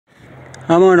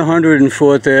I'm on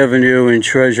 104th Avenue in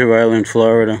Treasure Island,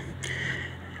 Florida.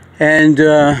 And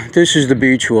this is the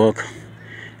beach walk.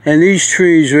 And these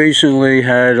trees recently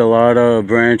had a lot of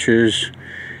branches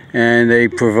and they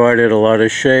provided a lot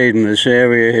of shade in this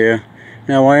area here.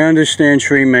 Now I understand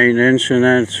tree maintenance and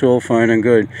that's all fine and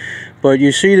good. But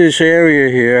you see this area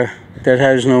here that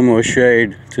has no more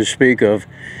shade to speak of.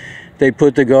 They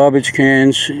put the garbage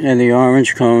cans and the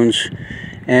orange cones.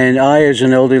 And I, as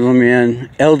an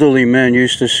elderly man,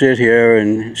 used to sit here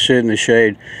and sit in the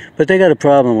shade. But they got a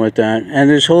problem with that. And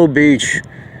this whole beach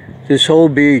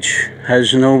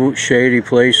has no shady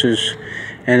places.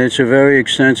 And it's a very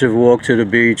extensive walk to the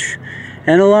beach.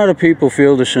 And a lot of people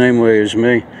feel the same way as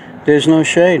me. There's no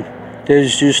shade.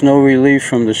 There's just no relief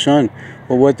from the sun.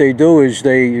 But what they do is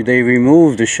they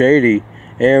remove the shady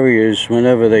areas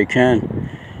whenever they can.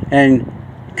 And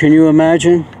can you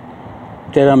imagine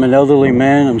that I'm an elderly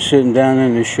man, I'm sitting down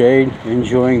in the shade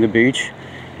enjoying the beach,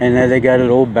 and now they got an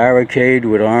old barricade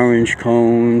with orange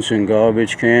cones and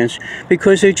garbage cans,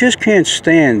 because they just can't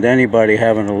stand anybody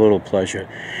having a little pleasure.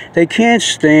 They can't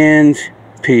stand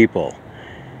people.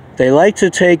 They like to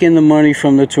take in the money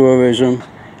from the tourism,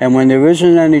 and when there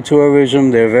isn't any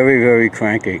tourism, they're very, very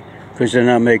cranky because they're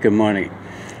not making money.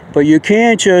 But you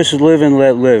can't just live and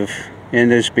let live in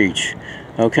this beach,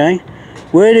 okay?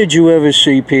 Where did you ever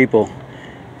see people?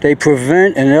 They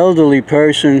prevent an elderly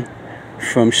person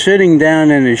from sitting down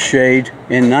in the shade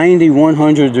in 90,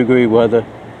 100 degree weather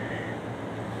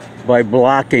by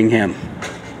blocking him.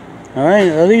 All right,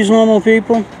 are these normal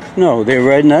people? No, they're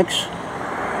rednecks,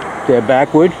 they're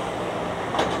backward,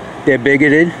 they're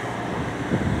bigoted,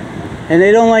 and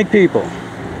they don't like people.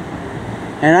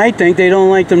 And I think they don't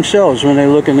like themselves when they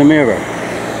look in the mirror.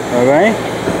 All right,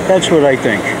 that's what I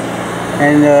think.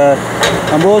 And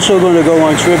I'm also going to go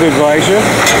on TripAdvisor.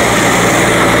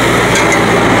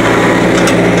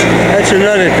 That's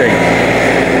another thing.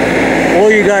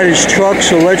 All you got is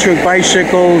trucks, electric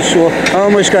bicycles. I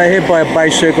almost got hit by a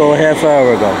bicycle a half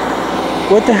hour ago.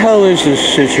 What the hell is this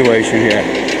situation here?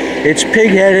 It's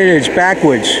pig-headed, it's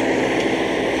backwards.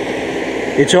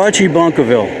 It's Archie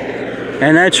Bunkerville.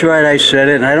 And that's right, I said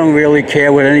it, and I don't really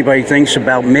care what anybody thinks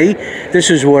about me. This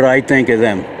is what I think of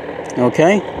them.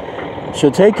 Okay? So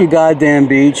take your goddamn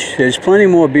beach. There's plenty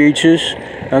more beaches,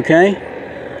 okay?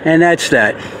 And that's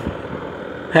that.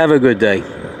 Have a good day.